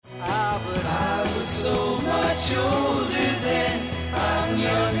so much older then, I'm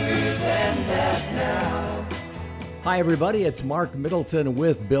younger than that now. Hi, everybody. It's Mark Middleton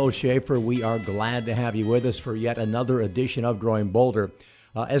with Bill Schaefer. We are glad to have you with us for yet another edition of Growing Bolder.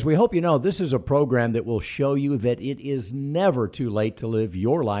 As we hope you know, this is a program that will show you that it is never too late to live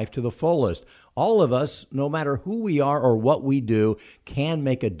your life to the fullest. All of us, no matter who we are or what we do, can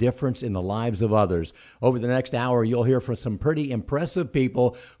make a difference in the lives of others. Over the next hour, you'll hear from some pretty impressive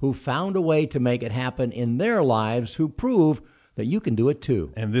people who found a way to make it happen in their lives, who prove that you can do it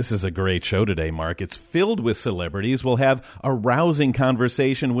too. And this is a great show today, Mark. It's filled with celebrities. We'll have a rousing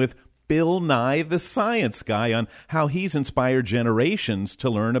conversation with Bill Nye, the science guy, on how he's inspired generations to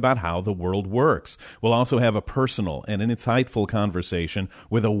learn about how the world works. We'll also have a personal and an insightful conversation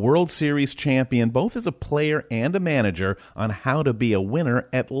with a World Series champion, both as a player and a manager, on how to be a winner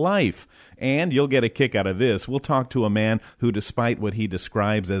at life. And you'll get a kick out of this. We'll talk to a man who, despite what he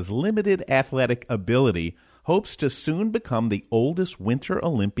describes as limited athletic ability, hopes to soon become the oldest Winter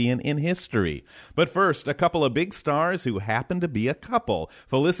Olympian in history. But first, a couple of big stars who happen to be a couple.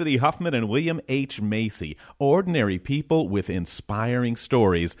 Felicity Huffman and William H. Macy. Ordinary people with inspiring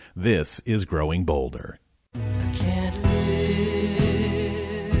stories. This is Growing Bolder. I can't live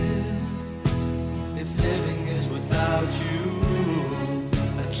if living is without you.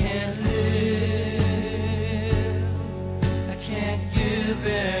 I can't live. I can't give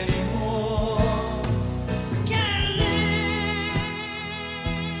anymore.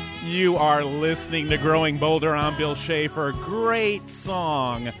 You are listening to Growing Bolder. I'm Bill Schaefer. Great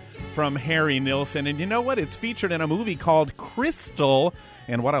song from Harry Nilsson. And you know what? It's featured in a movie called Crystal.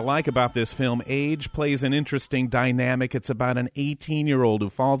 And what I like about this film, age plays an interesting dynamic. It's about an 18-year-old who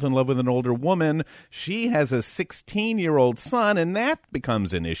falls in love with an older woman. She has a 16-year-old son, and that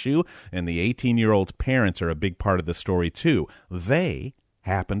becomes an issue. And the 18-year-old's parents are a big part of the story, too. They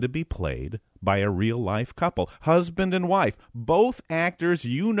happen to be played by a real-life couple, husband and wife, both actors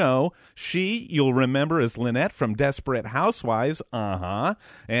you know. She, you'll remember, as Lynette from Desperate Housewives,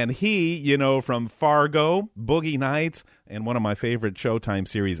 and he, you know, from Fargo, Boogie Nights, and one of my favorite Showtime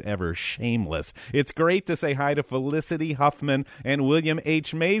series ever, Shameless. It's great to say hi to Felicity Huffman and William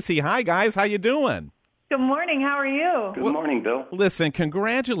H. Macy. Hi, guys. How you doing? Good morning. How are you? Good morning, Bill. Listen,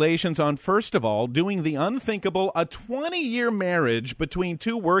 congratulations on, first of all, doing the unthinkable, a 20-year marriage between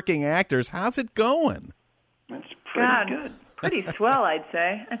two working actors. How's it going? That's pretty good. Pretty swell, I'd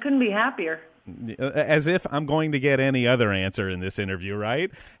say. I couldn't be happier. As if I'm going to get any other answer in this interview, right?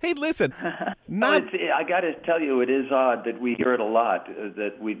 Hey, listen. I got to tell you, it is odd that we hear it a lot,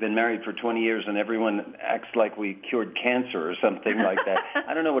 that we've been married for 20 years and everyone acts like we cured cancer or something like that.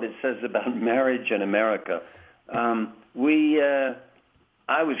 I don't know what it says about marriage in America. I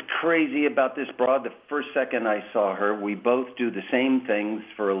was crazy about this broad the first second I saw her. We both do the same things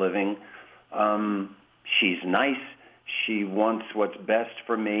for a living. She's nice. She wants what's best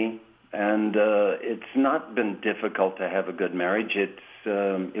for me. And it's not been difficult to have a good marriage. It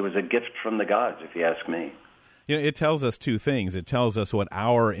was a gift from the gods, if you ask me. You know, it tells us two things. It tells us what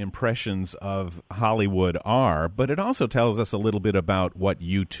our impressions of Hollywood are, but it also tells us a little bit about what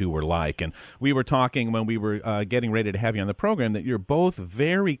you two were like. And we were talking when we were getting ready to have you on the program that you're both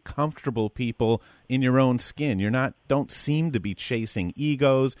very comfortable people in your own skin. Don't seem to be chasing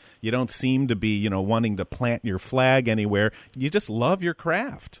egos. You don't seem to be, wanting to plant your flag anywhere. You just love your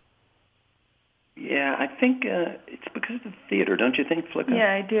craft. Yeah, I think it's because of the theater, don't you think, Flicka?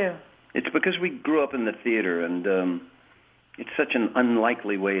 Yeah, I do. It's because we grew up in the theater, and it's such an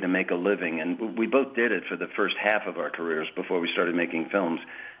unlikely way to make a living. And we both did it for the first half of our careers before we started making films.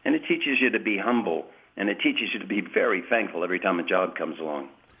 And it teaches you to be humble, and it teaches you to be very thankful every time a job comes along.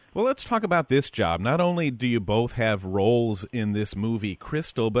 Well, let's talk about this job. Not only do you both have roles in this movie,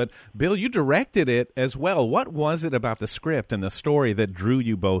 Crystal, but, Bill, you directed it as well. What was it about the script and the story that drew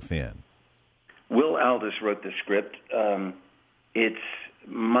you both in? Will Aldous wrote the script. It's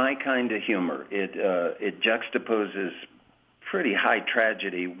my kind of humor. It juxtaposes pretty high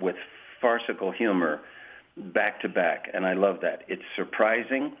tragedy with farcical humor back to back, and I love that. It's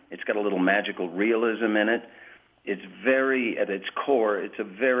surprising. It's got a little magical realism in it. It's very, at its core, it's a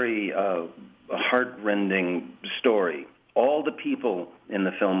very heart-rending story. All the people in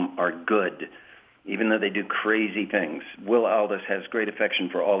the film are good, even though they do crazy things. Will Aldous has great affection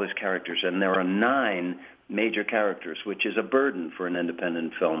for all his characters, and there are 9 major characters, which is a burden for an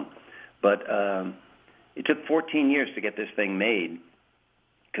independent film. But it took 14 years to get this thing made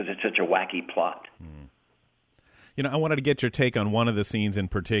because it's such a wacky plot. I wanted to get your take on one of the scenes in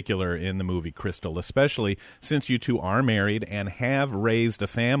particular in the movie Crystal, especially since you two are married and have raised a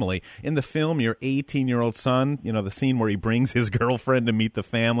family. In the film, your 18-year-old son, the scene where he brings his girlfriend to meet the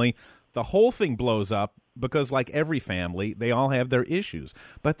family, the whole thing blows up because, like every family, they all have their issues.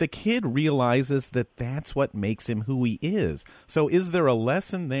 But the kid realizes that that's what makes him who he is. So is there a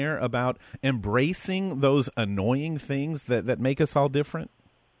lesson there about embracing those annoying things that make us all different?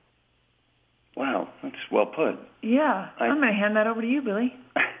 Wow, that's well put. Yeah, I'm going to hand that over to you, Billy.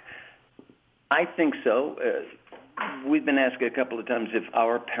 I think so. We've been asked a couple of times if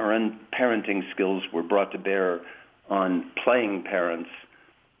our parenting skills were brought to bear on playing parents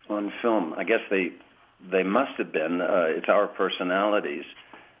on film. I guess they must have been. It's our personalities.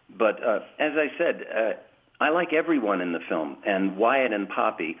 But as I said, I like everyone in the film. And Wyatt and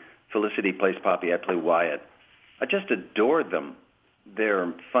Poppy, Felicity plays Poppy, I play Wyatt. I just adore them.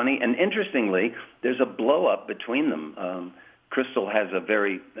 They're funny. And interestingly, there's a blow-up between them. Crystal has a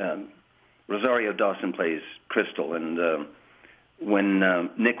very... Rosario Dawson plays Crystal, and when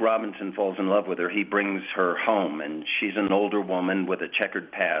Nick Robinson falls in love with her, he brings her home, and she's an older woman with a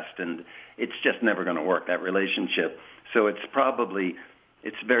checkered past, and it's just never going to work, that relationship. So it's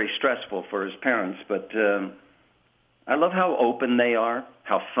very stressful for his parents, but I love how open they are,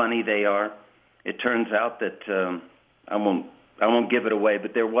 how funny they are. It turns out that I won't give it away,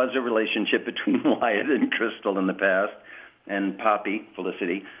 but there was a relationship between Wyatt and Crystal in the past, and Poppy,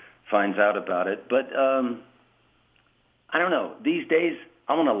 Felicity, finds out about it. But I don't know. These days,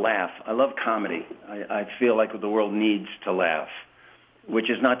 I want to laugh. I love comedy. I feel like the world needs to laugh, which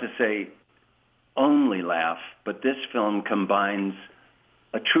is not to say only laugh, but this film combines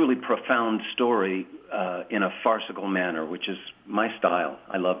a truly profound story in a farcical manner, which is my style.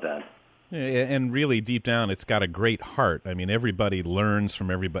 I love that. Yeah, and really, deep down, it's got a great heart. I mean, everybody learns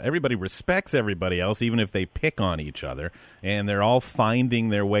from everybody. Everybody respects everybody else, even if they pick on each other. And they're all finding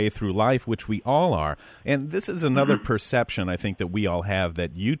their way through life, which we all are. And this is another perception, I think, that we all have,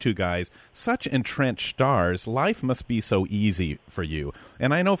 that you two guys, such entrenched stars, life must be so easy for you.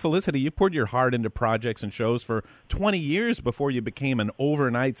 And I know, Felicity, you poured your heart into projects and shows for 20 years before you became an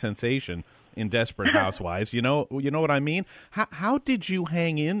overnight sensation in Desperate Housewives. You know what I mean? How did you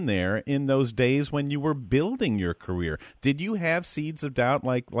hang in there in those days when you were building your career? Did you have seeds of doubt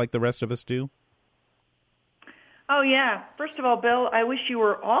like the rest of us do? Oh, yeah. First of all, Bill, I wish you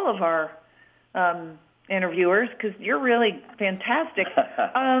were all of our interviewers, because you're really fantastic.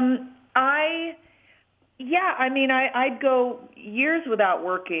 I'd go years without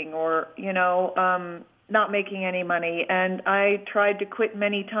working or, not making any money, and I tried to quit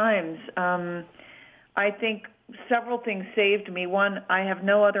many times. I think several things saved me. One, I have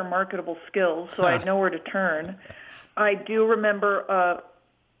no other marketable skills, so I had nowhere to turn. I do remember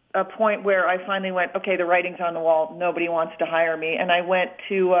a point where I finally went, okay, the writing's on the wall, nobody wants to hire me, and I went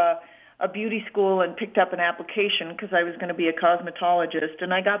to a beauty school and picked up an application because I was going to be a cosmetologist,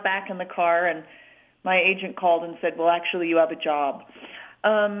 and I got back in the car, and my agent called and said, well, actually, you have a job.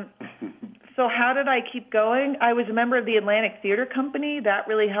 So how did I keep going? I was a member of the Atlantic Theater Company. That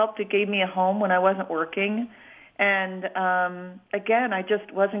really helped. It gave me a home when I wasn't working. And again, I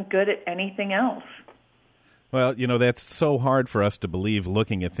just wasn't good at anything else. Well, that's so hard for us to believe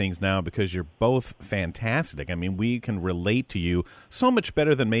looking at things now, because you're both fantastic. I mean, we can relate to you so much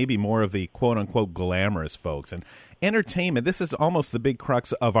better than maybe more of the quote-unquote glamorous folks. And entertainment, this is almost the big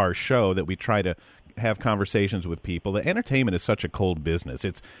crux of our show, that we try to have conversations with people. The entertainment is such a cold business.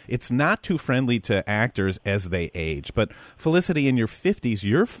 It's not too friendly to actors as they age. But Felicity, in your 50s,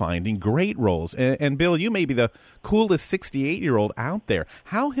 you're finding great roles. And Bill, you may be the coolest 68-year-old out there.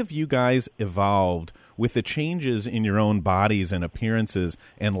 How have you guys evolved with the changes in your own bodies and appearances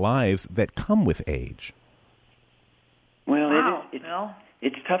and lives that come with age? Well,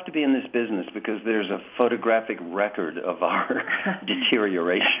 it's tough to be in this business because there's a photographic record of our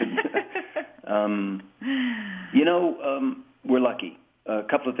deterioration. We're lucky. A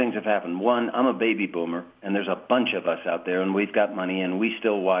couple of things have happened. One, I'm a baby boomer, and there's a bunch of us out there, and we've got money, and we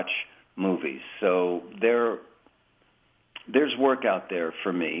still watch movies. So there's work out there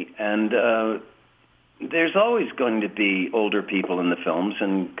for me, and there's always going to be older people in the films,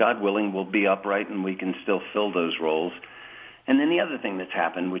 and God willing, we'll be upright, and we can still fill those roles. And then the other thing that's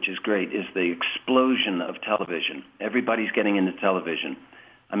happened, which is great, is the explosion of television. Everybody's getting into television.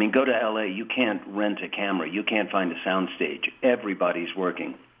 I mean, go to L.A., you can't rent a camera. You can't find a soundstage. Everybody's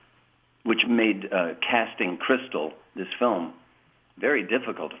working, which made casting Crystal, this film, very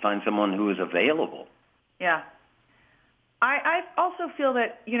difficult to find someone who is available. Yeah. I also feel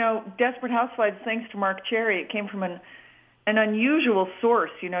that, Desperate Housewives, thanks to Mark Cherry, it came from an unusual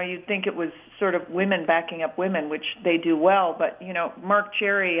source. You'd think it was sort of women backing up women, which they do well. But, Mark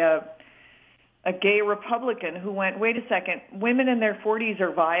Cherry, a gay Republican who went, wait a second, women in their 40s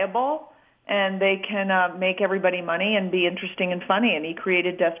are viable? and they can make everybody money and be interesting and funny. And he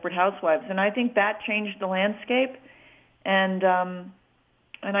created Desperate Housewives, and I think that changed the landscape. And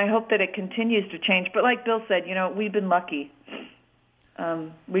I hope that it continues to change. But like Bill said, we've been lucky.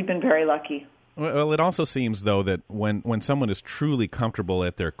 We've been very lucky. Well, it also seems, though, that when someone is truly comfortable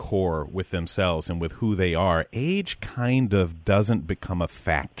at their core with themselves and with who they are, age kind of doesn't become a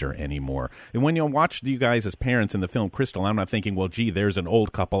factor anymore. And when you watch you guys as parents in the film Crystal, I'm not thinking, well, gee, there's an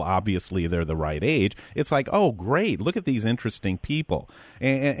old couple. Obviously, they're the right age. It's like, oh, great. Look at these interesting people.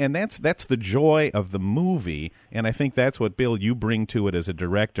 And that's the joy of the movie. And I think that's what, Bill, you bring to it as a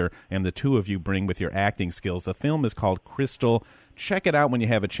director, and the two of you bring with your acting skills. The film is called Crystal. Check it out when you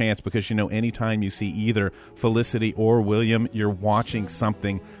have a chance, because, anytime you see either Felicity or William, you're watching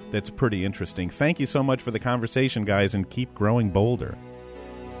something that's pretty interesting. Thank you so much for the conversation, guys, and keep growing bolder.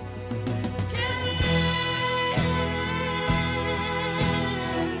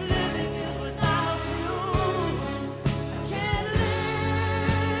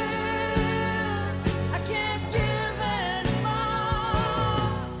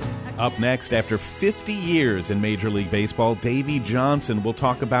 Up next, after 50 years in Major League Baseball, Davey Johnson will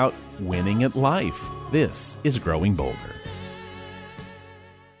talk about winning at life. This is Growing Bolder.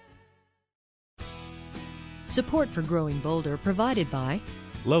 Support for Growing Bolder provided by...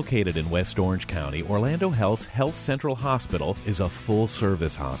 Located in West Orange County, Orlando Health's Health Central Hospital is a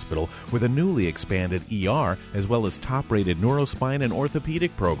full-service hospital with a newly expanded ER as well as top-rated neurospine and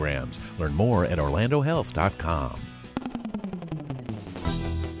orthopedic programs. Learn more at orlandohealth.com.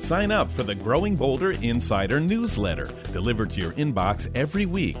 Sign up for the Growing Bolder Insider newsletter, delivered to your inbox every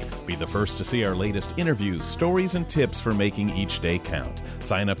week. Be the first to see our latest interviews, stories, and tips for making each day count.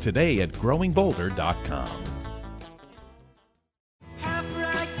 Sign up today at growingbolder.com.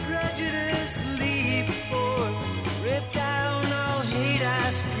 Half-right prejudice, leave before, rip down all hate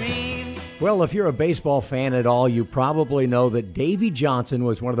I scream. Well, if you're a baseball fan at all, you probably know that Davey Johnson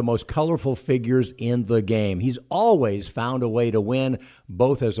was one of the most colorful figures in the game. He's always found a way to win,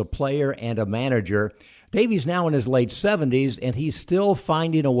 both as a player and a manager. Davey's now in his late 70s, and he's still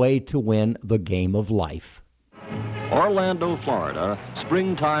finding a way to win the game of life. Orlando, Florida,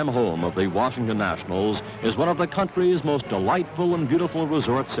 springtime home of the Washington Nationals, is one of the country's most delightful and beautiful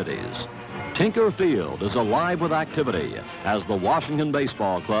resort cities. Tinker Field is alive with activity as the Washington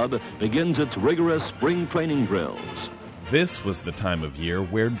Baseball Club begins its rigorous spring training drills. This was the time of year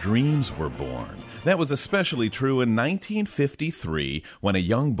where dreams were born. That was especially true in 1953 when a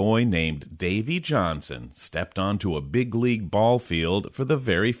young boy named Davey Johnson stepped onto a big league ball field for the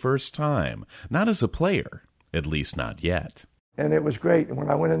very first time. Not as a player, at least not yet. And it was great. And when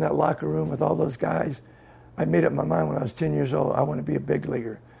I went in that locker room with all those guys, I made up my mind when I was 10 years old, I want to be a big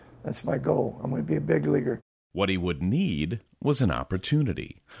leaguer. That's my goal. I'm going to be a big leaguer. What he would need was an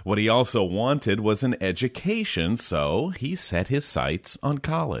opportunity. What he also wanted was an education, so he set his sights on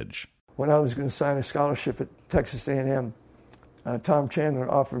college. When I was going to sign a scholarship at Texas A&M, Tom Chandler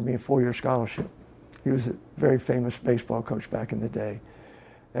offered me a 4-year scholarship. He was a very famous baseball coach back in the day.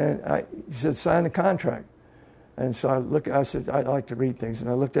 And he said, sign the contract. And so I said, I like to read things. And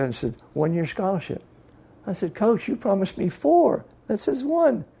I looked at it and said, 1-year scholarship. I said, Coach, you promised me 4. That says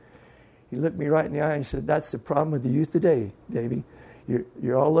 1. He looked me right in the eye and said, that's the problem with the youth today, Davey.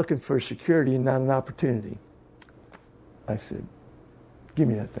 You're all looking for security and not an opportunity. I said, give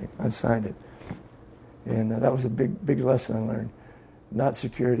me that thing. I signed it. And that was a big lesson I learned. Not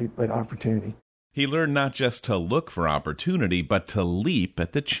security, but opportunity. He learned not just to look for opportunity, but to leap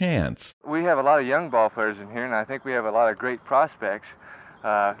at the chance. We have a lot of young ball players in here, and I think we have a lot of great prospects.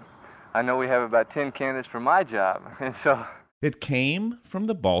 I know we have about 10 candidates for my job, and so... It came from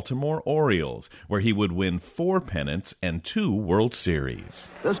the Baltimore Orioles, where he would win 4 pennants and 2 World Series.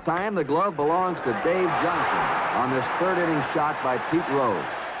 This time the glove belongs to Dave Johnson on this 3rd inning shot by Pete Rose.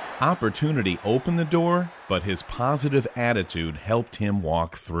 Opportunity opened the door, but his positive attitude helped him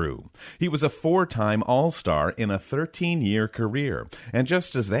walk through. He was a 4-time All-Star in a 13-year career, and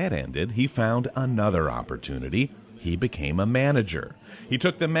just as that ended, he found another opportunity. He became a manager. He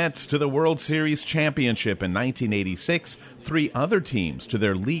took the Mets to the World Series championship in 1986, 3 other teams to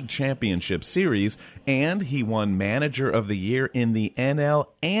their league championship series, and he won Manager of the Year in the NL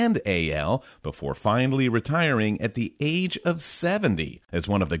and AL before finally retiring at the age of 70 as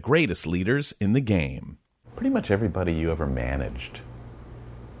one of the greatest leaders in the game. Pretty much everybody you ever managed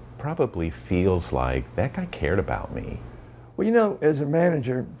probably feels like that guy cared about me. Well, as a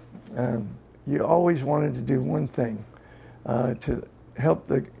manager, you always wanted to do one thing, to help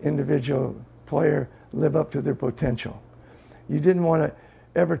the individual player live up to their potential. You didn't want to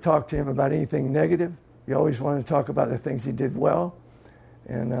ever talk to him about anything negative. You always wanted to talk about the things he did well.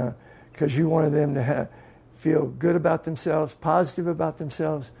 And because you wanted them to feel good about themselves, positive about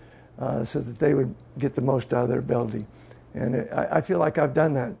themselves, so that they would get the most out of their ability. And I feel like I've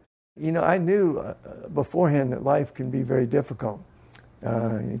done that. You know, I knew beforehand that life can be very difficult.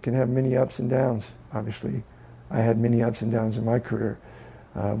 It can have many ups and downs. Obviously, I had many ups and downs in my career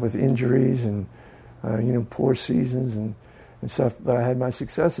with injuries and, poor seasons and stuff, but I had my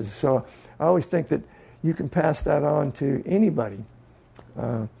successes. So I always think that you can pass that on to anybody,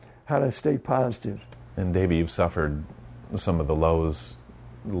 how to stay positive. And Davey, you've suffered some of the lowest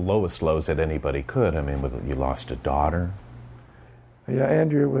lows that anybody could. I mean, you lost a daughter. Yeah,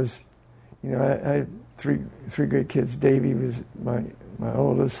 Andrea was, I had three great kids. Davey was my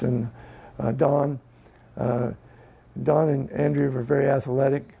oldest, and Dawn. Dawn and Andrea were very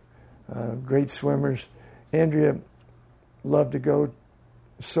athletic, great swimmers. Andrea loved to go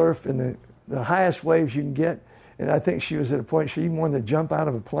surf in the highest waves you can get, and I think she was at a point she even wanted to jump out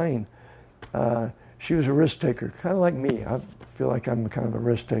of a plane. She was a risk taker, kind of like me. I feel like I'm kind of a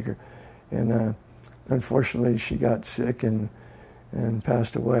risk taker. And unfortunately, she got sick and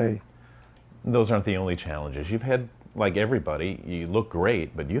passed away. Those aren't the only challenges. You've had, like everybody, you look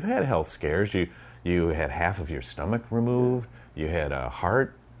great, but you've had health scares. You had half of your stomach removed. You had a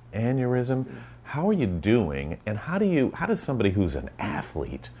heart aneurysm. How are you doing? And how does somebody who's an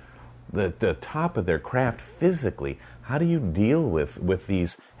athlete, the top of their craft physically, how do you deal with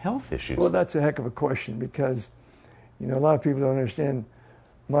these health issues? Well, that's a heck of a question because, a lot of people don't understand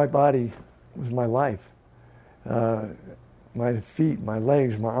my body was my life. My feet, my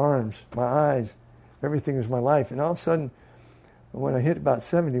legs, my arms, my eyes, everything was my life. And all of a sudden, when I hit about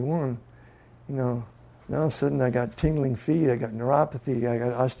 71, now all of a sudden I got tingling feet, I got neuropathy, I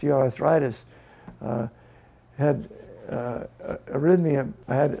got osteoarthritis, had arrhythmia,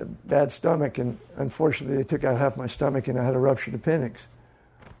 I had a bad stomach, and unfortunately they took out half my stomach and I had a ruptured appendix.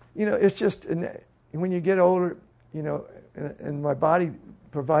 It's just, when you get older, and my body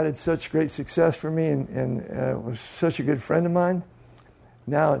provided such great success for me and was such a good friend of mine,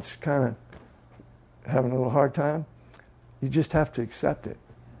 now it's kind of having a little hard time. You just have to accept it,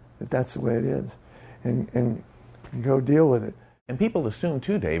 that that's the way it is, and go deal with it. And people assume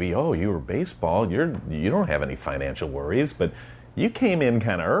too, Davey, oh, you were baseball, you don't have any financial worries, but you came in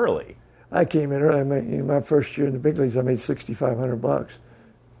kind of early. I came in early. I made, my first year in the big leagues, I made $6,500.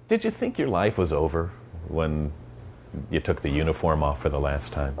 Did you think your life was over when you took the uniform off for the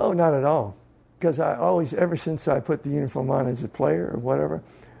last time? Oh, not at all. Because I always, ever since I put the uniform on as a player or whatever,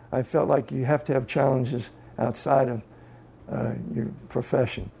 I felt like you have to have challenges outside of your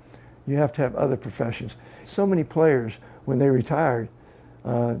profession. You have to have other professions. So many players, when they retired,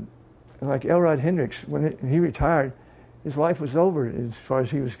 like Elrod Hendricks, when he retired, his life was over as far as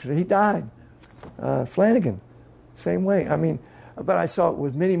he was concerned. He died. Flanagan, same way. I mean, but I saw it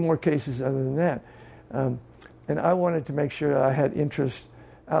with many more cases other than that. And I wanted to make sure I had interests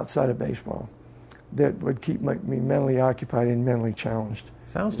outside of baseball that would keep me mentally occupied and mentally challenged.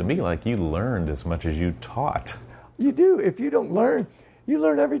 Sounds to me like you learned as much as you taught. You do. If you don't learn, you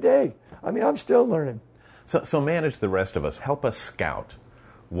learn every day. I mean, I'm still learning. So manage the rest of us. Help us scout.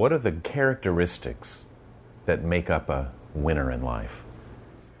 What are the characteristics that make up a winner in life?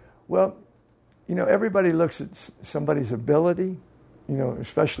 Well, everybody looks at somebody's ability,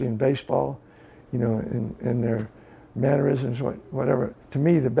 especially in baseball, in their mannerisms, whatever. To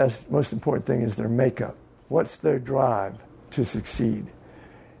me, the most important thing is their makeup. What's their drive to succeed?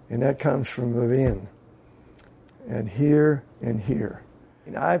 And that comes from within. And here and here.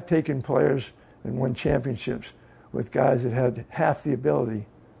 And I've taken players and won championships with guys that had half the ability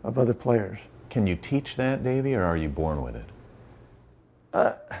of other players. Can you teach that, Davey, or are you born with it?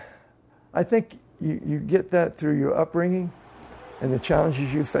 I think you get that through your upbringing and the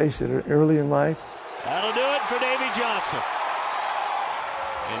challenges you face that are early in life. That'll do it for Davey Johnson.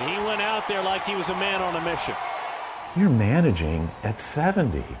 And he went out there like he was a man on a mission. You're managing at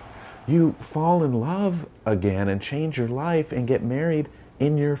 70. You fall in love again and change your life and get married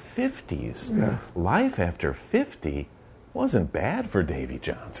in your 50s. Yeah. Life after 50 wasn't bad for Davey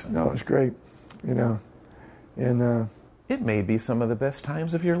Johnson. No, it was great, And it may be some of the best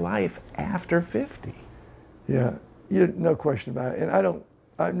times of your life after 50. Yeah, no question about it. And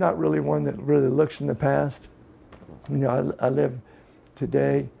I'm not really one that really looks in the past. I live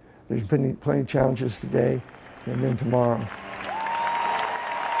today. There's plenty of challenges today and then tomorrow.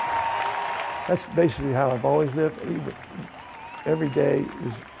 That's basically how I've always lived. Every day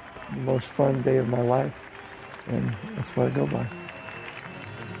is the most fun day of my life, and that's what I go by.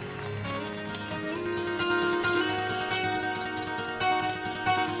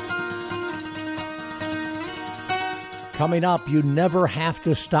 Coming up, you never have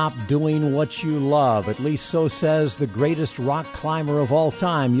to stop doing what you love. At least so says the greatest rock climber of all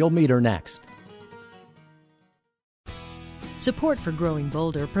time. You'll meet her next. Support for Growing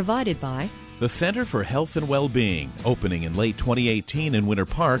Bolder provided by The Center for Health and Well-Being, opening in late 2018 in Winter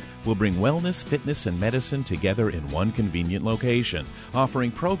Park, will bring wellness, fitness, and medicine together in one convenient location,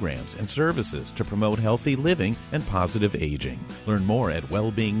 offering programs and services to promote healthy living and positive aging. Learn more at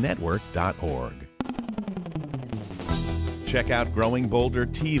wellbeingnetwork.org. Check out Growing Bolder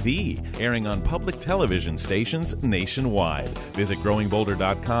TV, airing on public television stations nationwide. Visit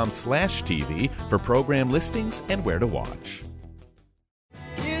growingbolder.com/TV for program listings and where to watch.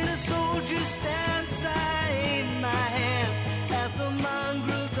 In a soldier's stance, I aim my hand at the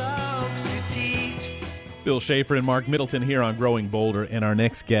mongrel dogs to teach. Bill Schaefer and Mark Middleton here on Growing Bolder, and our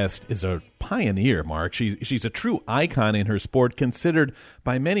next guest is a pioneer, Mark. She's a true icon in her sport, considered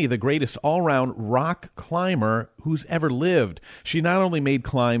by many the greatest all-round rock climber who's ever lived. She not only made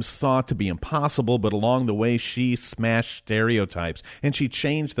climbs thought to be impossible, but along the way she smashed stereotypes, and she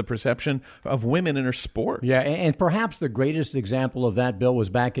changed the perception of women in her sport. Yeah, and perhaps the greatest example of that, Bill, was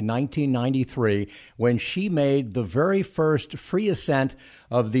back in 1993 when she made the very first free ascent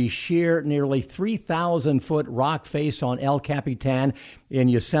of the sheer nearly 3,000-foot rock face on El Capitan in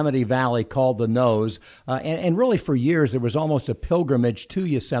Yosemite Valley called the Nose. And really for years there was almost a pilgrimage to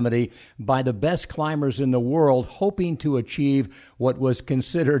Yosemite by the best climbers in the world, hoping to achieve what was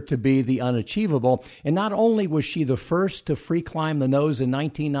considered to be the unachievable. And not only was she the first to free climb the Nose in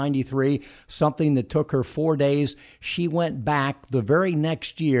 1993, something that took her 4 days, she went back the very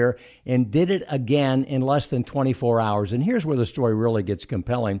next year and did it again in less than 24 hours. And here's where the story really gets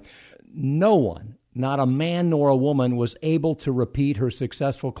compelling. No one, not a man nor a woman, was able to repeat her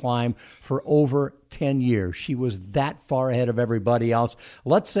successful climb for over 10 years. She was that far ahead of everybody else.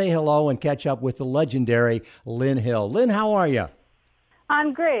 Let's say hello and catch up with the legendary Lynn Hill. Lynn, how are you?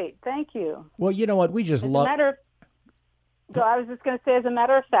 I'm great. Thank you. Well, you know what? We just love... So I was just going to say, as a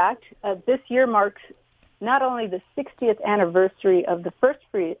matter of fact, this year marks not only the 60th anniversary of the first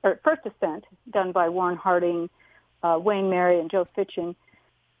ascent done by Warren Harding, Wayne Mary, and Joe Fitchin,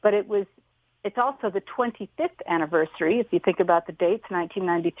 but it's also the 25th anniversary, if you think about the dates,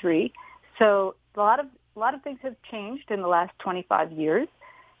 1993. So a lot of things have changed in the last 25 years,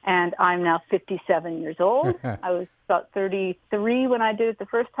 and I'm now 57 years old. I was about 33 when I did it the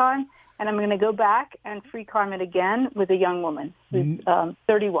first time, and I'm going to go back and free climb it again with a young woman who's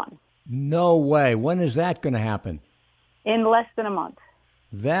 31. No way. When is that going to happen? In less than a month.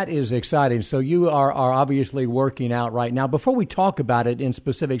 That is exciting. So you are obviously working out right now. Before we talk about it in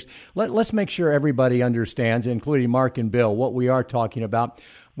specifics, let's make sure everybody understands, including Mark and Bill, what we are talking about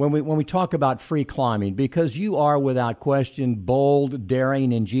when we talk about free climbing, because you are without question bold,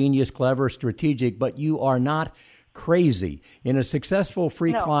 daring, ingenious, clever, strategic, but you are not crazy. In a successful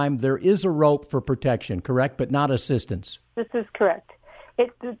free climb, there is a rope for protection, correct, but not assistance. This is correct.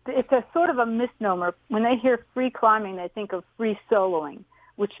 It's a sort of a misnomer. When they hear free climbing, they think of free soloing,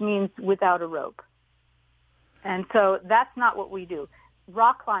 which means without a rope. And so that's not what we do.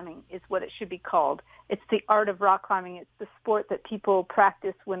 Rock climbing is what it should be called. It's the art of rock climbing. It's the sport that people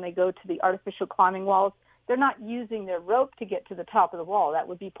practice when they go to the artificial climbing walls. They're not using their rope to get to the top of the wall. That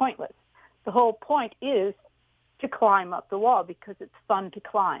would be pointless. The whole point is to climb up the wall because it's fun to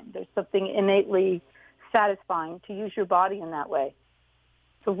climb. There's something innately satisfying to use your body in that way.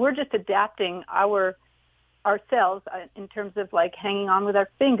 So we're just adapting ourselves in terms of like hanging on with our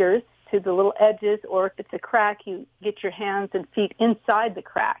fingers to the little edges, or if it's a crack, you get your hands and feet inside the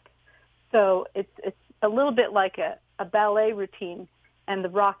crack. So it's a little bit like a ballet routine, and the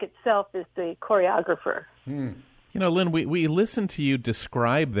rock itself is the choreographer. You know, Lynn, we listen to you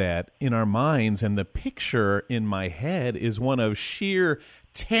describe that in our minds, and the picture in my head is one of sheer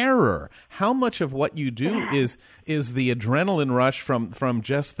terror. How much of what you do is the adrenaline rush from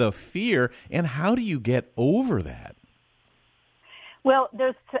just the fear, and how do you get over that? Well,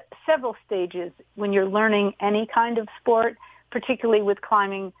 there's several stages when you're learning any kind of sport, particularly with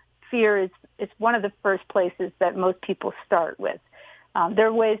climbing. Fear is one of the first places that most people start with. There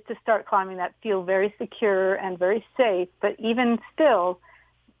are ways to start climbing that feel very secure and very safe, but even still,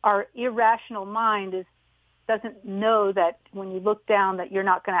 our irrational mind doesn't know that when you look down that you're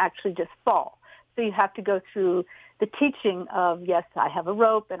not going to actually just fall. So you have to go through the teaching of, yes, I have a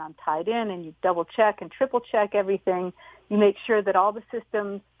rope and I'm tied in, and you double check and triple check everything. You make sure that all the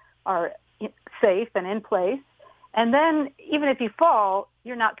systems are safe and in place. And then even if you fall,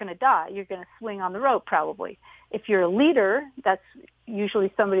 you're not going to die. You're going to swing on the rope probably. If you're a leader, that's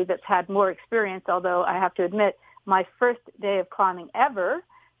usually somebody that's had more experience, although I have to admit my first day of climbing ever,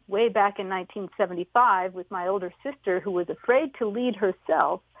 way back in 1975 with my older sister, who was afraid to lead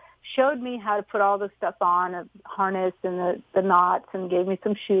herself, showed me how to put all the stuff on, a harness and the knots, and gave me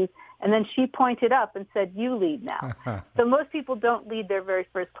some shoes. And then she pointed up and said, "You lead now." So most people don't lead their very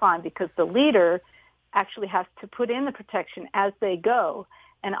first climb because the leader actually has to put in the protection as they go.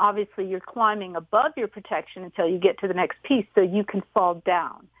 And obviously you're climbing above your protection until you get to the next piece so you can fall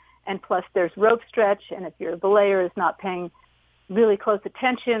down. And plus there's rope stretch, and if your belayer is not paying really close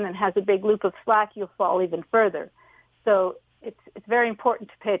attention and has a big loop of slack, you'll fall even further. So it's very important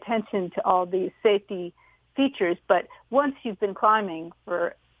to pay attention to all these safety features. But once you've been climbing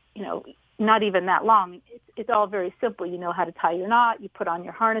for, not even that long, it's all very simple. You know how to tie your knot, you put on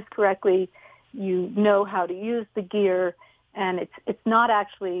your harness correctly, you know how to use the gear, and it's not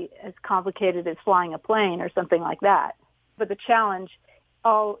actually as complicated as flying a plane or something like that. But the challenge,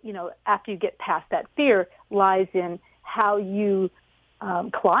 after you get past that fear, lies in how you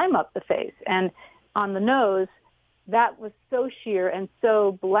climb up the face. And on the nose, that was so sheer and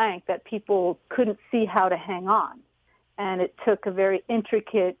so blank that people couldn't see how to hang on. And it took a very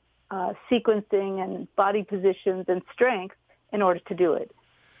intricate sequencing and body positions and strength in order to do it.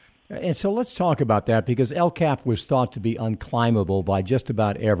 And so let's talk about that, because El Cap was thought to be unclimbable by just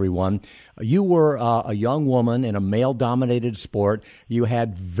about everyone. You were a young woman in a male-dominated sport. You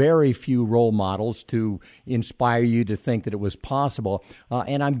had very few role models to inspire you to think that it was possible.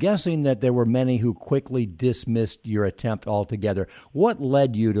 And I'm guessing that there were many who quickly dismissed your attempt altogether. What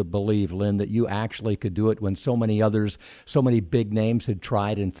led you to believe, Lynn, that you actually could do it when so many others, so many big names had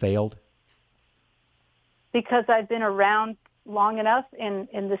tried and failed? Because I've been around long enough in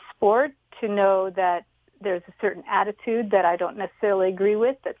this sport to know that there's a certain attitude that I don't necessarily agree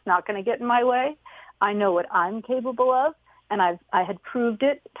with that's not going to get in my way. I know what I'm capable of, and I had proved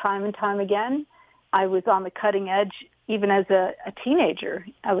it time and time again. I was on the cutting edge even as a teenager.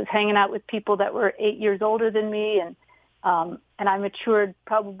 I was hanging out with people that were 8 years older than me, and I matured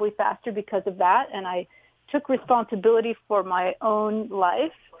probably faster because of that, and I took responsibility for my own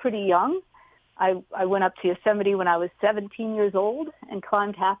life pretty young. I went up to Yosemite when I was 17 years old and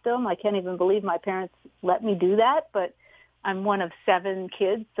climbed Half Dome. I can't even believe my parents let me do that, but I'm one of 7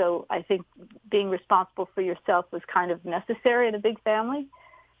 kids, so I think being responsible for yourself was kind of necessary in a big family.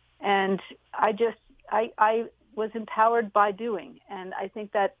 And I was empowered by doing, and I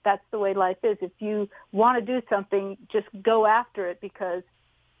think that that's the way life is. If you want to do something, just go after it, because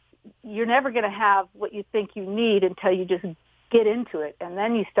you're never going to have what you think you need until you just get into it, and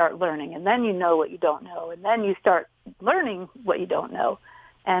then you start learning, and then you know what you don't know, and then you start learning what you don't know.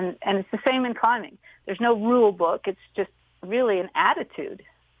 And it's the same in climbing. There's no rule book. It's just really an attitude.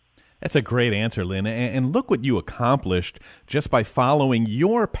 That's a great answer, Lynn. And look what you accomplished just by following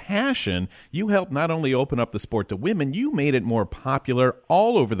your passion. You helped not only open up the sport to women, you made it more popular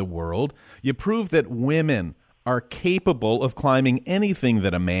all over the world. You proved that women are capable of climbing anything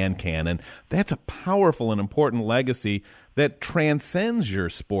that a man can, and that's a powerful and important legacy that transcends your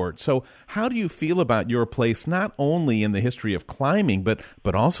sport. So how do you feel about your place not only in the history of climbing, but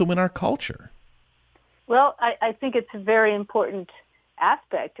also in our culture? Well, I think it's a very important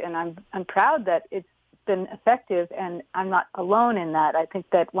aspect, and I'm proud that it's been effective, and I'm not alone in that. I think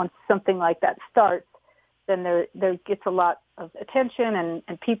that once something like that starts, then there gets a lot of attention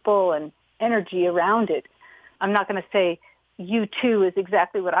and people and energy around it. I'm not going to say U2 is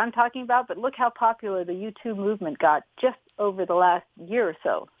exactly what I'm talking about, but look how popular the U2 movement got just over the last year or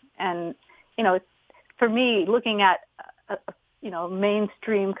so. And, it's, for me, looking at a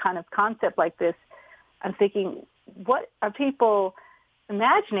mainstream kind of concept like this, I'm thinking, what are people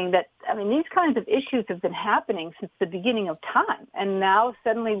imagining that, these kinds of issues have been happening since the beginning of time, and now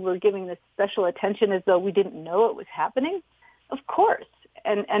suddenly we're giving this special attention as though we didn't know it was happening? Of course.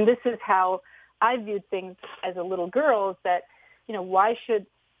 And this is how I viewed things as a little girl, is that, why should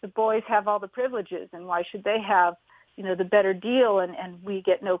the boys have all the privileges, and why should they have, the better deal, and we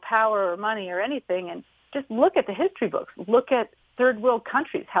get no power or money or anything? And just look at the history books. Look at third world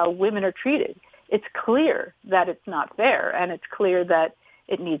countries, how women are treated. It's clear that it's not fair, and it's clear that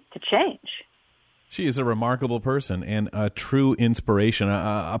it needs to change. She is a remarkable person and a true inspiration,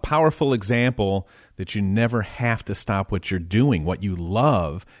 a powerful example that you never have to stop what you're doing, what you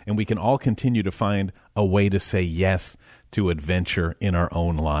love, and we can all continue to find a way to say yes to adventure in our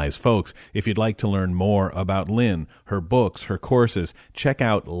own lives. Folks, if you'd like to learn more about Lynn, her books, her courses, check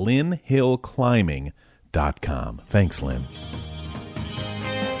out lynnhillclimbing.com. Thanks, Lynn.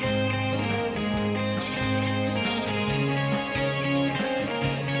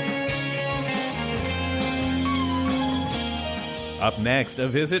 Up next, a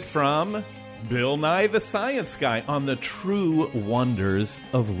visit from Bill Nye the Science Guy on the true wonders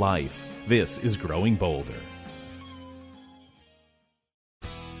of life. This is Growing Bolder.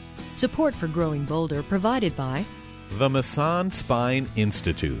 Support for Growing Bolder provided by The Mason Spine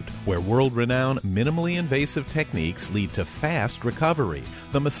Institute, where world-renowned minimally invasive techniques lead to fast recovery.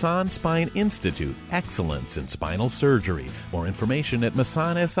 The Mason Spine Institute, excellence in spinal surgery. More information at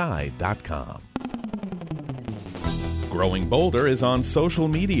masonsi.com. Growing Bolder is on social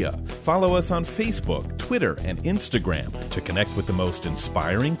media. Follow us on Facebook, Twitter, and Instagram to connect with the most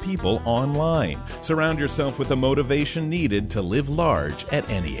inspiring people online. Surround yourself with the motivation needed to live large at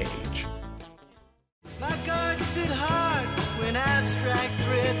any age. My guard stood hard when abstract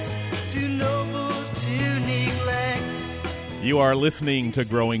threats too noble to neglect. You are listening to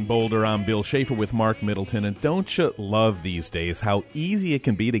Growing Bolder. I'm Bill Schaefer with Mark Middleton, and don't you love these days how easy it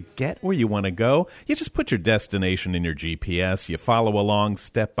can be to get where you want to go? You just put your destination in your GPS, you follow along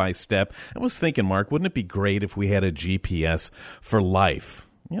step by step. I was thinking, Mark, wouldn't it be great if we had a GPS for life?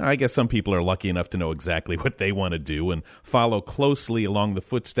 You know, I guess some people are lucky enough to know exactly what they want to do and follow closely along the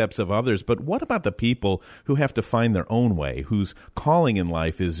footsteps of others. But what about the people who have to find their own way, whose calling in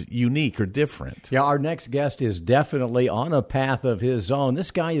life is unique or different? Yeah, our next guest is definitely on a path of his own.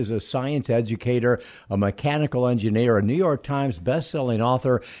 This guy is a science educator, a mechanical engineer, a New York Times bestselling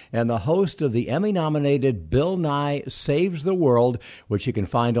author, and the host of the Emmy-nominated Bill Nye Saves the World, which you can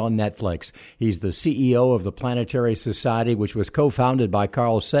find on Netflix. He's the CEO of the Planetary Society, which was co-founded by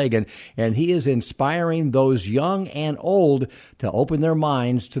Carl Sagan, and he is inspiring those young and old to open their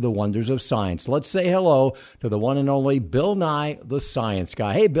minds to the wonders of science. Let's say hello to the one and only Bill Nye, the Science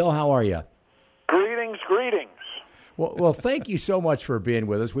Guy. Hey, Bill, how are you? Greetings. Well, thank you so much for being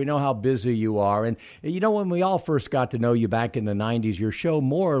with us. We know how busy you are. And, you know, when we all first got to know you back in the 90s, your show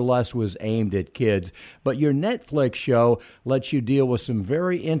more or less was aimed at kids. But your Netflix show lets you deal with some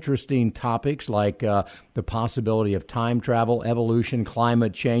very interesting topics like the possibility of time travel, evolution,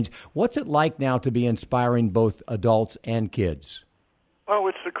 climate change. What's it like now to be inspiring both adults and kids? Oh,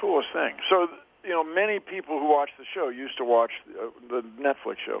 it's the coolest thing. So, you know, many people who watch the show used to watch the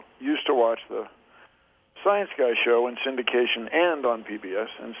Netflix show, used to watch the Science Guy show in syndication and on PBS,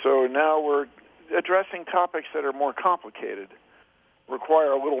 and so now we're addressing topics that are more complicated,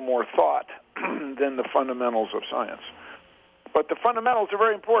 require a little more thought than the fundamentals of science. But the fundamentals are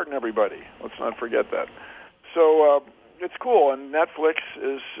very important, everybody. Let's not forget that. So it's cool, and Netflix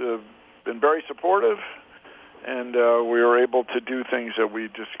has been very supportive, and we were able to do things that we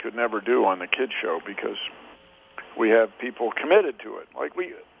just could never do on the kids show because we have people committed to it. Like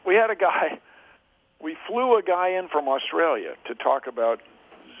we had a guy... We flew a guy in from Australia to talk about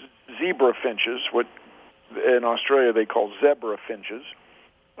zebra finches, what in Australia they call zebra finches,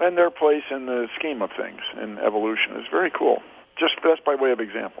 and their place in the scheme of things in evolution is very cool. Just that's by way of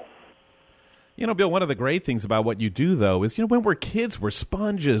example. You know, Bill, one of the great things about what you do, though, is, you know, when we're kids, we're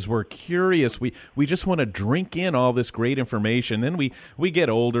sponges, we're curious, we just want to drink in all this great information. Then we get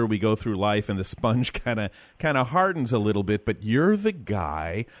older, we go through life, and the sponge kind of hardens a little bit. But you're the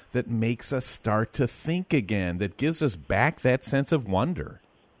guy that makes us start to think again, that gives us back that sense of wonder.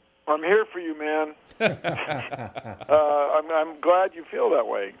 I'm here for you, man. I'm glad you feel that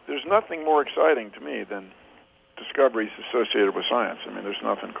way. There's nothing more exciting to me than discoveries associated with science. I mean, there's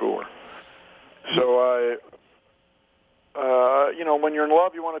nothing cooler. So, you know, when you're in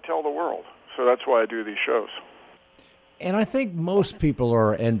love, you want to tell the world. So that's why I do these shows. And I think most people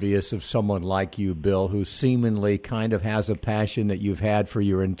are envious of someone like you, Bill, who seemingly kind of has a passion that you've had for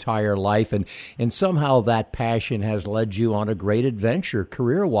your entire life. And somehow that passion has led you on a great adventure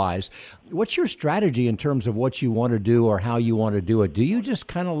career-wise. What's your strategy in terms of what you want to do or how you want to do it? Do you just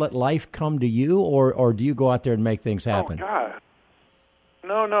kind of let life come to you, or do you go out there and make things happen? Oh, God.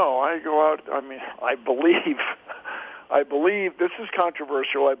 No, I go out, I mean, I believe, this is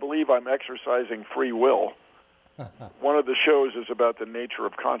controversial, I believe I'm exercising free will. One of the shows is about the nature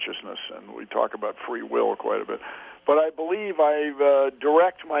of consciousness, and we talk about free will quite a bit. But I believe I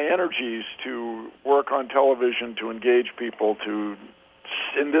direct my energies to work on television, to engage people, to,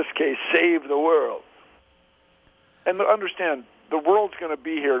 in this case, save the world. And understand, the world's going to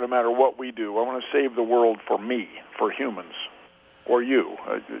be here no matter what we do. I want to save the world for me, for humans. Or you,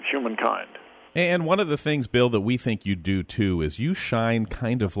 humankind. And one of the things, Bill, that we think you do, too, is you shine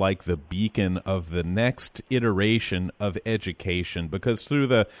kind of like the beacon of the next iteration of education, because through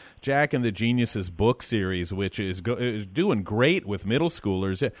the Jack and the Geniuses book series, which is doing great with middle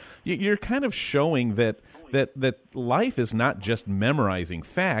schoolers, you're kind of showing that life is not just memorizing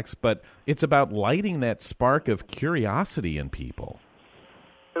facts, but it's about lighting that spark of curiosity in people.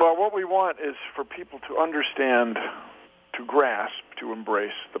 Well, what we want is for people to understand to grasp, to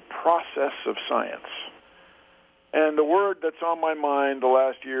embrace the process of science. And the word that's on my mind the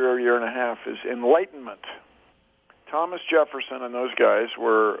last year and a half is enlightenment. Thomas Jefferson and those guys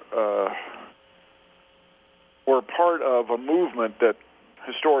were part of a movement that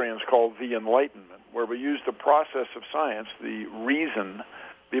historians call the Enlightenment, where we use the process of science,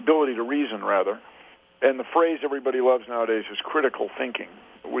 the ability to reason, rather, and the phrase everybody loves nowadays is critical thinking.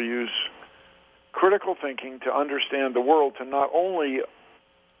 We use critical thinking to understand the world, to not only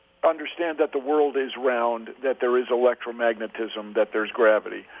understand that the world is round, that there is electromagnetism, that there's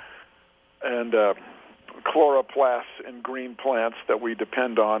gravity, and chloroplasts in green plants that we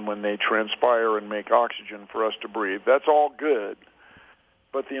depend on when they transpire and make oxygen for us to breathe. That's all good.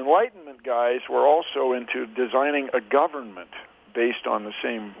 But the Enlightenment guys were also into designing a government based on the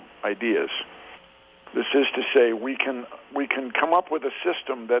same ideas. This is to say, we can come up with a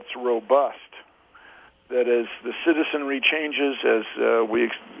system that's robust, that as the citizenry changes, as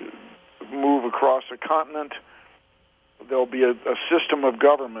we move across a continent, there'll be a system of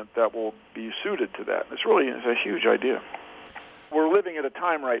government that will be suited to that. It's a huge idea. We're living at a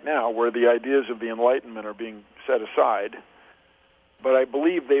time right now where the ideas of the Enlightenment are being set aside, but I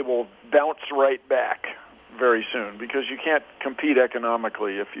believe they will bounce right back very soon, because you can't compete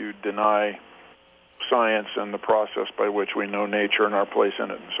economically if you deny science and the process by which we know nature and our place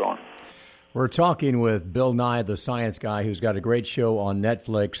in it and so on. We're talking with Bill Nye, the science guy, who's got a great show on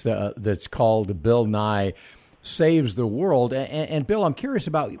Netflix that's called Bill Nye Saves the World. And Bill, I'm curious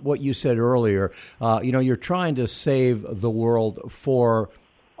about what you said earlier. You're trying to save the world for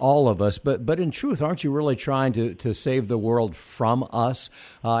all of us, but in truth, aren't you really trying to save the world from us?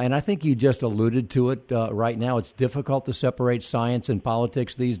 And I think you just alluded to it right now. It's difficult to separate science and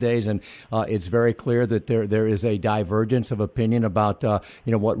politics these days, and it's very clear that there is a divergence of opinion about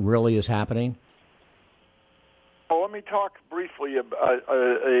what really is happening. Well, let me talk briefly about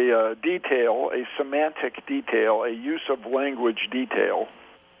a detail, a semantic detail, a use of language detail.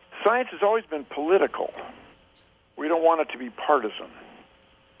 Science has always been political. We don't want it to be partisan.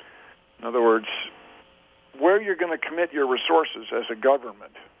 In other words, where you're going to commit your resources as a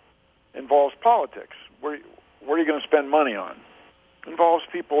government involves politics. Where are you going to spend money on? Involves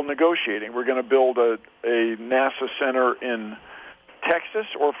people negotiating. We're going to build a NASA center in Texas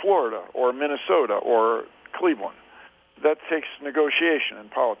or Florida or Minnesota or Cleveland. That takes negotiation in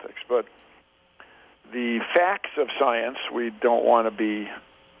politics. But the facts of science we don't want to be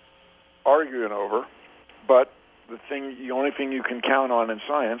arguing over, but the only thing you can count on in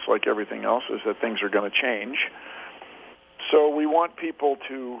science, like everything else, is that things are going to change. So we want people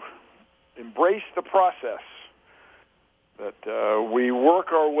to embrace the process, that we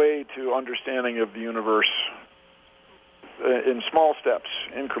work our way to understanding of the universe in small steps,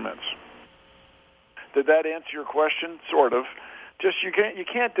 increments. Did that answer your question? Sort of. Just you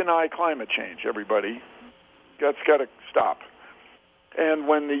can't deny climate change, everybody. That's got to stop. And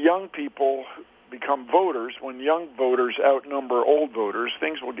when the young people become voters, when young voters outnumber old voters,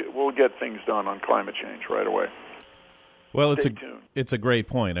 we'll get things done on climate change right away. Well, it's a great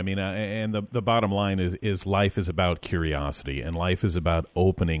point. I mean, and the bottom line is life is about curiosity, and life is about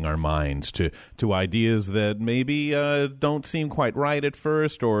opening our minds to ideas that maybe don't seem quite right at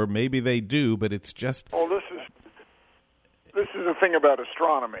first, or maybe they do, but it's just. Well, this is the thing about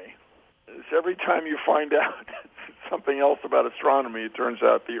astronomy. Is every time you find out something else about astronomy, it turns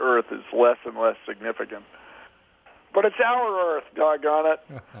out the Earth is less and less significant. But it's our Earth, doggone it.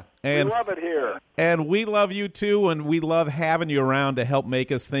 And we love it here. And we love you, too, and we love having you around to help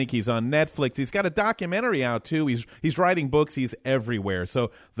make us think. He's on Netflix. He's got a documentary out, too. He's writing books. He's everywhere.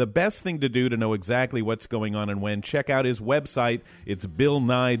 So the best thing to do to know exactly what's going on and when, check out his website. It's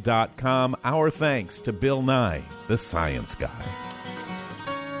BillNye.com. Our thanks to Bill Nye, the science guy.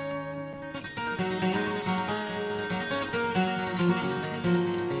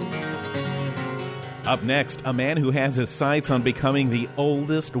 Up next, a man who has his sights on becoming the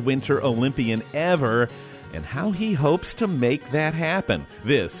oldest Winter Olympian ever, and how he hopes to make that happen.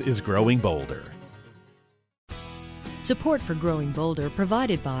 This is Growing Bolder. Support for Growing Bolder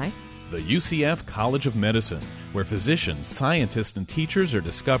provided by the UCF College of Medicine, where physicians, scientists, and teachers are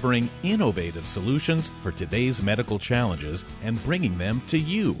discovering innovative solutions for today's medical challenges and bringing them to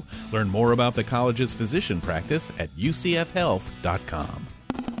you. Learn more about the college's physician practice at ucfhealth.com.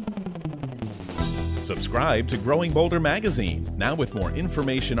 Subscribe to Growing Bolder magazine, now with more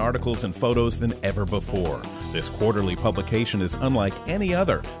information, articles, and photos than ever before. This quarterly publication is unlike any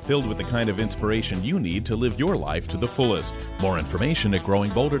other, filled with the kind of inspiration you need to live your life to the fullest. More information at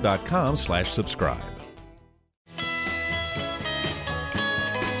growingbolder.com/subscribe.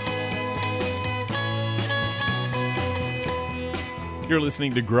 You're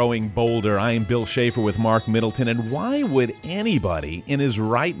listening to Growing Bolder. I am Bill Schaefer with Mark Middleton. And why would anybody in his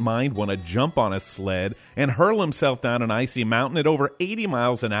right mind want to jump on a sled and hurl himself down an icy mountain at over 80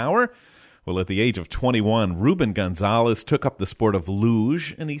 miles an hour? Well, at the age of 21, Ruben Gonzalez took up the sport of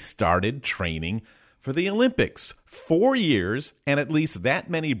luge, and he started training for the Olympics. 4 years, and at least that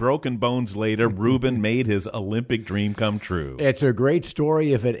many broken bones later, Ruben made his Olympic dream come true. It's a great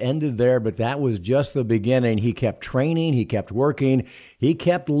story if it ended there, but that was just the beginning. He kept training, he kept working, he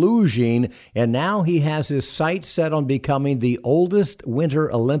kept luging, and now he has his sights set on becoming the oldest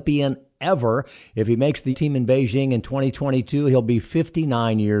Winter Olympian ever. If he makes the team in Beijing in 2022, he'll be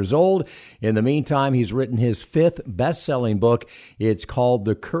 59 years old. In the meantime, he's written his 5th best-selling book. It's called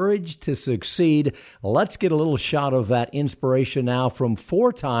The Courage to Succeed. Let's get a little shot of that inspiration now from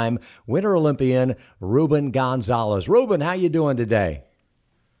 4-time Winter Olympian Ruben Gonzalez. Ruben, how you doing today?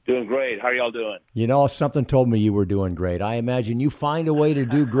 Doing great. How are y'all doing? You know, something told me you were doing great. I imagine you find a way to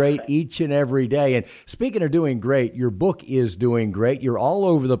do great each and every day. And speaking of doing great, your book is doing great. You're all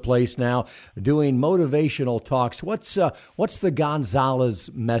over the place now doing motivational talks. What's the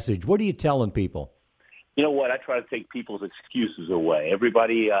Gonzalez message? What are you telling people? You know what? I try to take people's excuses away.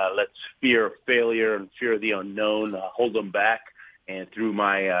 Everybody lets fear of failure and fear of the unknown hold them back. And through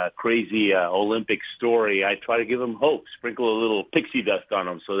my crazy Olympic story, I try to give them hope, sprinkle a little pixie dust on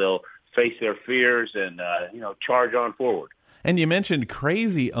them so they'll face their fears and, charge on forward. And you mentioned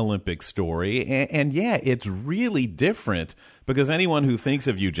crazy Olympic story, and yeah, it's really different because anyone who thinks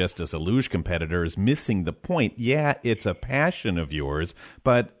of you just as a luge competitor is missing the point. Yeah, it's a passion of yours,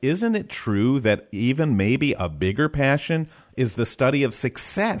 but isn't it true that even maybe a bigger passion is the study of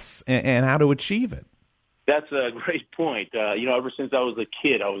success and how to achieve it? That's a great point. Ever since I was a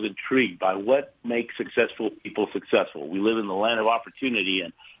kid, I was intrigued by what makes successful people successful. We live in the land of opportunity,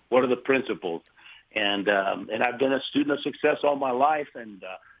 and what are the principles? And I've been a student of success all my life, and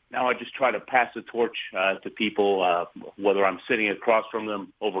now I just try to pass the torch to people, whether I'm sitting across from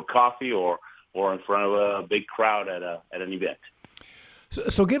them over coffee or in front of a big crowd at an event.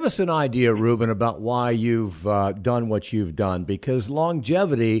 So give us an idea, Ruben, about why you've done what you've done, because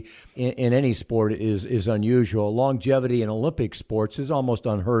longevity in any sport is unusual. Longevity in Olympic sports is almost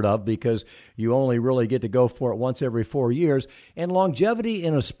unheard of because you only really get to go for it once every 4 years. And longevity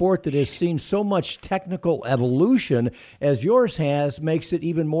in a sport that has seen so much technical evolution as yours has makes it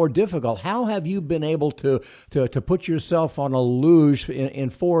even more difficult. How have you been able to put yourself on a luge in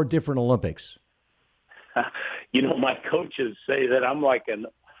 4 different Olympics? My coaches say that I'm like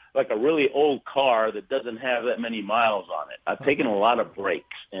a really old car that doesn't have that many miles on it. I've taken a lot of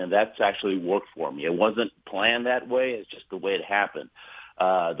breaks, and that's actually worked for me. It wasn't planned that way. It's just the way it happened.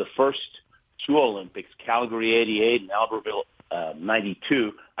 The first 2 Olympics, Calgary 88 and Albertville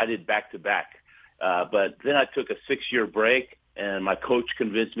 92, I did back-to-back. But then I took a 6-year break, and my coach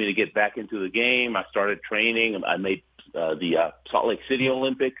convinced me to get back into the game. I started training. I made the Salt Lake City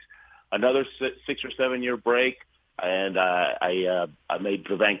Olympics. Another 6 or 7 year break, and I made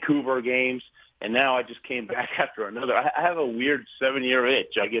the Vancouver games, and now I just came back after another. I have a weird 7-year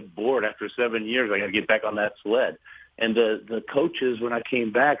itch. I get bored after 7 years. I got to get back on that sled. And the coaches, when I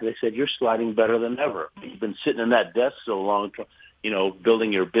came back, they said, "You're sliding better than ever. You've been sitting in that desk so long,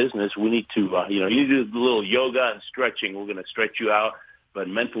 building your business. We need to, you do a little yoga and stretching. We're going to stretch you out, but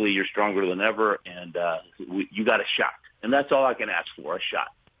mentally you're stronger than ever, and you got a shot." And that's all I can ask for, a shot.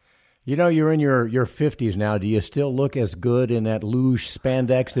 You're in your 50s now. Do you still look as good in that luge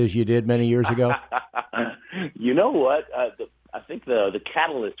spandex as you did many years ago? You know what? I think the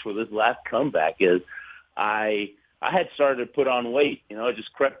catalyst for this last comeback is I had started to put on weight. It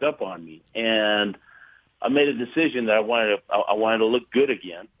just crept up on me, and I made a decision that I wanted to look good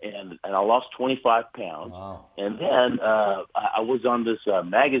again, and I lost 25 pounds. Wow. And then I was on this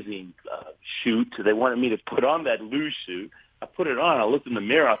magazine shoot. They wanted me to put on that luge suit. I put it on. I looked in the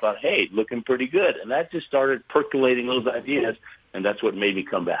mirror. I thought, hey, looking pretty good. And that just started percolating those ideas, and that's what made me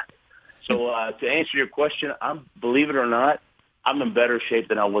come back. So to answer your question, believe it or not, I'm in better shape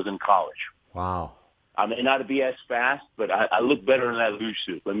than I was in college. Wow. I may not be as fast, but I look better in that luge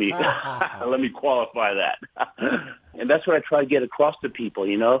suit. Let me let me qualify that. And that's what I try to get across to people,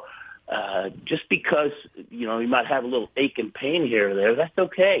 just because, you might have a little ache and pain here or there, that's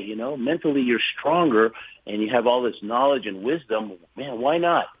okay. Mentally you're stronger and you have all this knowledge and wisdom. Man, why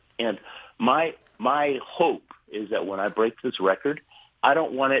not? And my hope is that when I break this record, I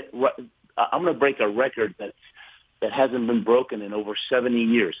don't want it. I'm going to break a record that hasn't been broken in over 70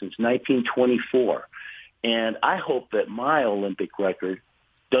 years, since 1924. And I hope that my Olympic record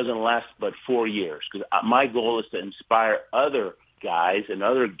doesn't last but 4 years, because my goal is to inspire other guys and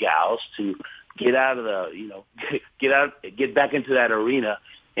other gals to get out of get back into that arena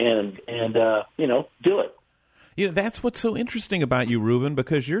and do it. That's what's so interesting about you, Ruben,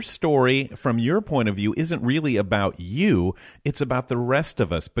 because your story, from your point of view, isn't really about you. It's about the rest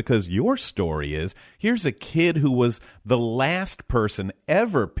of us, because your story is, here's a kid who was the last person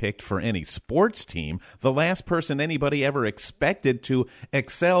ever picked for any sports team, the last person anybody ever expected to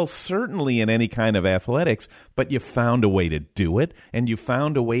excel, certainly in any kind of athletics, but you found a way to do it, and you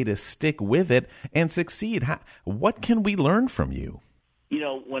found a way to stick with it and succeed. What can we learn from you?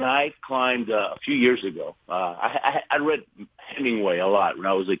 When I climbed a few years ago, I read Hemingway a lot when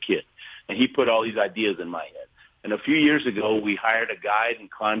I was a kid, and he put all these ideas in my head. And a few years ago, we hired a guide and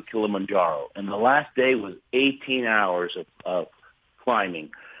climbed Kilimanjaro. And the last day was 18 hours of climbing.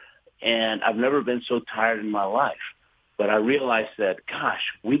 And I've never been so tired in my life. But I realized that, gosh,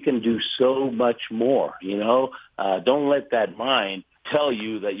 we can do so much more, Don't let that mind tell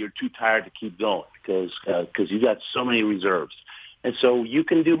you that you're too tired to keep going, because you got so many reserves. And so you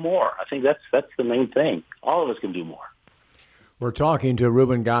can do more. I think that's the main thing. All of us can do more. We're talking to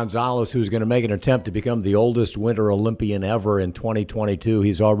Ruben Gonzalez, who's going to make an attempt to become the oldest Winter Olympian ever in 2022.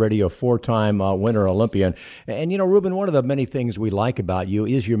 He's already a four-time Winter Olympian. And, Ruben, one of the many things we like about you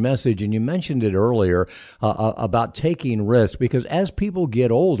is your message, and you mentioned it earlier, about taking risks, because as people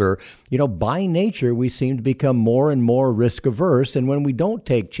get older, by nature, we seem to become more and more risk-averse, and when we don't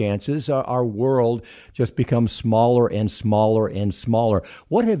take chances, our world just becomes smaller and smaller and smaller.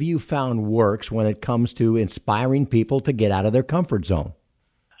 What have you found works when it comes to inspiring people to get out of their comfort zone?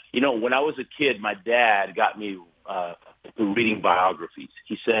 When I was a kid, my dad got me through reading biographies.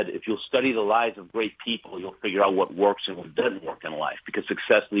 He said, if you'll study the lives of great people, you'll figure out what works and what doesn't work in life, because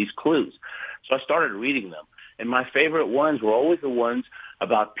success leaves clues. So I started reading them. And my favorite ones were always the ones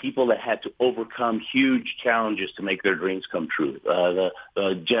about people that had to overcome huge challenges to make their dreams come true.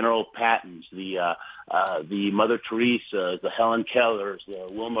 The General Pattons, the Mother Teresa, the Helen Kellers, the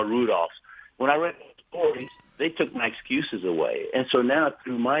Wilma Rudolphs. When I read those stories, they took my excuses away. And so now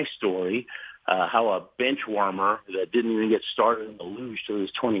through my story, how a bench warmer that didn't even get started in the luge till he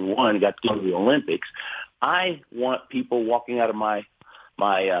was 21 got to go to the Olympics, I want people walking out of my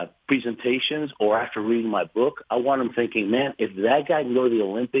presentations or after reading my book, I want them thinking, man, if that guy can go to the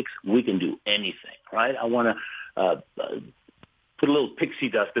Olympics, we can do anything, right? I want to put a little pixie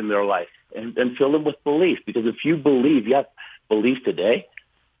dust in their life and fill them with belief, because if you believe, you have belief today,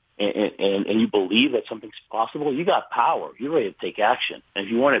 and you believe that something's possible, you got power. You're ready to take action. And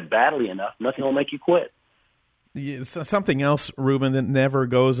if you want it badly enough, nothing will make you quit. Something else, Ruben, that never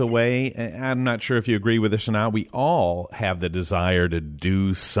goes away, I'm not sure if you agree with this or not, we all have the desire to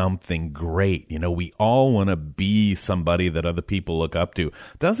do something great. We all want to be somebody that other people look up to.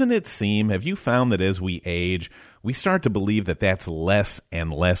 Doesn't it seem, have you found that as we age, we start to believe that that's less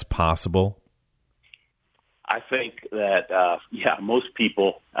and less possible? I think that, most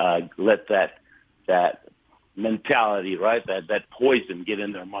people let that mentality, right, that poison get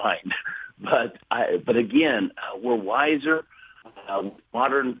in their mind. But again, we're wiser.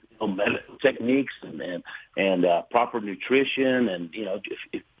 Modern medical techniques and proper nutrition, and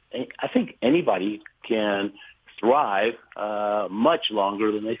I think anybody can thrive much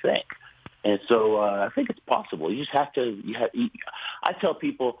longer than they think. And so I think it's possible. You just have to. I tell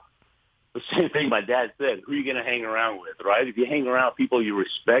people the same thing my dad said, who are you going to hang around with, right? If you hang around with people you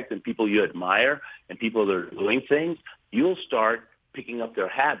respect and people you admire and people that are doing things, you'll start picking up their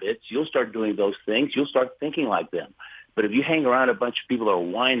habits. You'll start doing those things. You'll start thinking like them. But if you hang around a bunch of people that are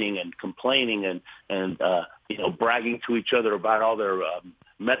whining and complaining and bragging to each other about all their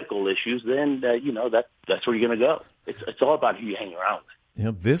medical issues, then, that's where you're going to go. It's all about who you hang around with.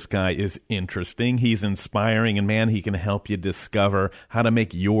 This guy is interesting. He's inspiring, and man, he can help you discover how to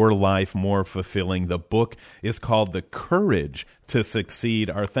make your life more fulfilling. The book is called The Courage to Succeed.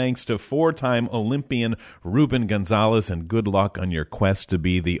 Our thanks to four-time Olympian Ruben Gonzalez, and good luck on your quest to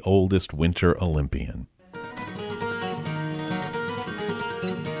be the oldest Winter Olympian.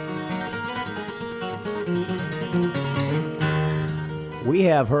 We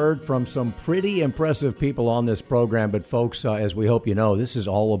have heard from some pretty impressive people on this program, but folks, as we hope you know, this is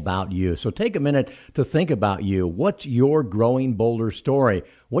all about you. So take a minute to think about you. What's your growing bolder story?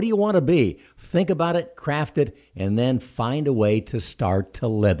 What do you want to be? Think about it, craft it, and then find a way to start to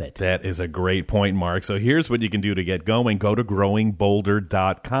live it. That is a great point, Mark. So here's what you can do to get going. Go to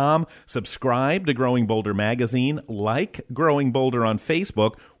growingbolder.com. Subscribe to Growing Bolder magazine. Like Growing Bolder on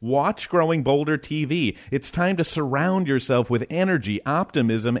Facebook. Watch Growing Bolder TV. It's time to surround yourself with energy,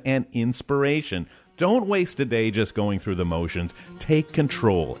 optimism, and inspiration. Don't waste a day just going through the motions. Take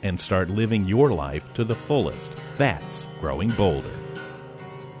control and start living your life to the fullest. That's Growing Bolder.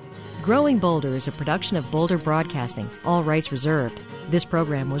 Growing Boulder is a production of Boulder Broadcasting, all rights reserved. This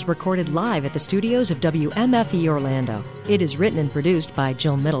program was recorded live at the studios of WMFE Orlando. It is written and produced by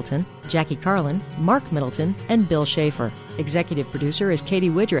Jill Middleton, Jackie Carlin, Mark Middleton, and Bill Schaefer. Executive producer is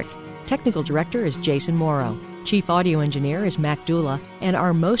Katie Widrick. Technical director is Jason Morrow. Chief audio engineer is Mac Dula. And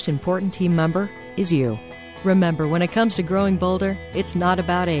our most important team member is you. Remember, when it comes to Growing Boulder, it's not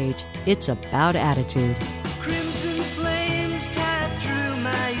about age, it's about attitude. Crimson flames tap through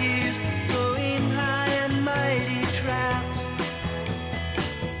my ears, flowing high and mighty trapped.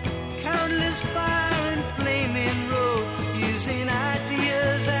 Countless fire and flaming road, using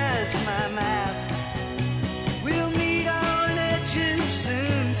ideas as my maps. We'll meet on edges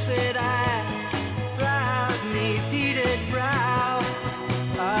soon, said I, proud neath heated brow.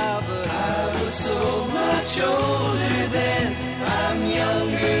 Ah, but I was so much older then, I'm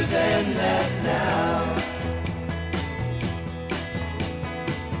younger than that now.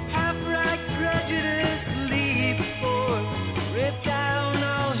 Half-right prejudice leap forth, rip down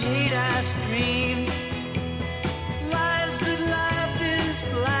all hate I scream. Lies that life is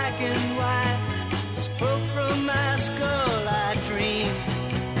black and white, spoke from my skull I dream.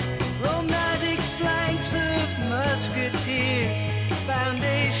 Romantic flanks of musketeers,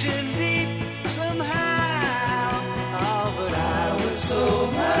 foundation deep somehow. Oh, but I was so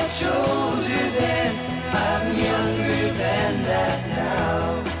much older then, I'm younger than that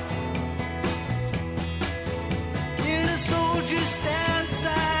now. In a soldier's stance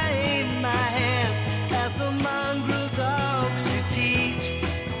I aim my hand at the mongrel dogs who teach,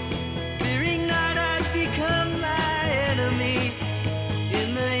 fearing not I'd become my enemy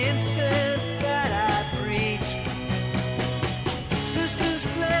in the instant that I preach. Systems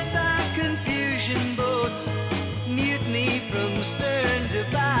fled by confusion boats, mutiny from stern to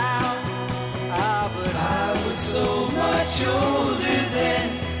bow. Ah, but I was so much older then,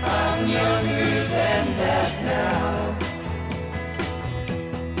 I'm younger than that now.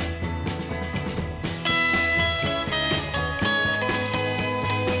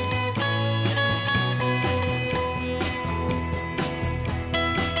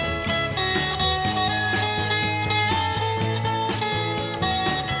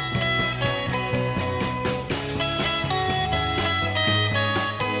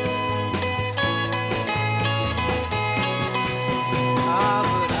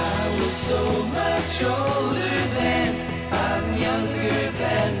 So much older then, I'm younger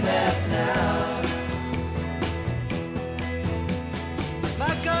than that now.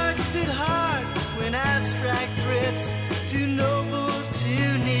 My guard stood hard when abstract threats, too noble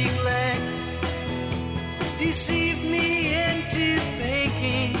to neglect, deceived me into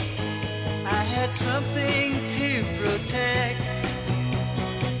thinking I had something to protect.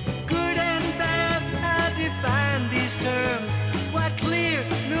 Good and bad, I define these terms, quite clear,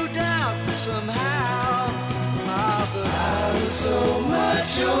 no doubt, somehow. Ah, but I was so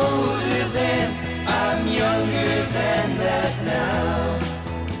much older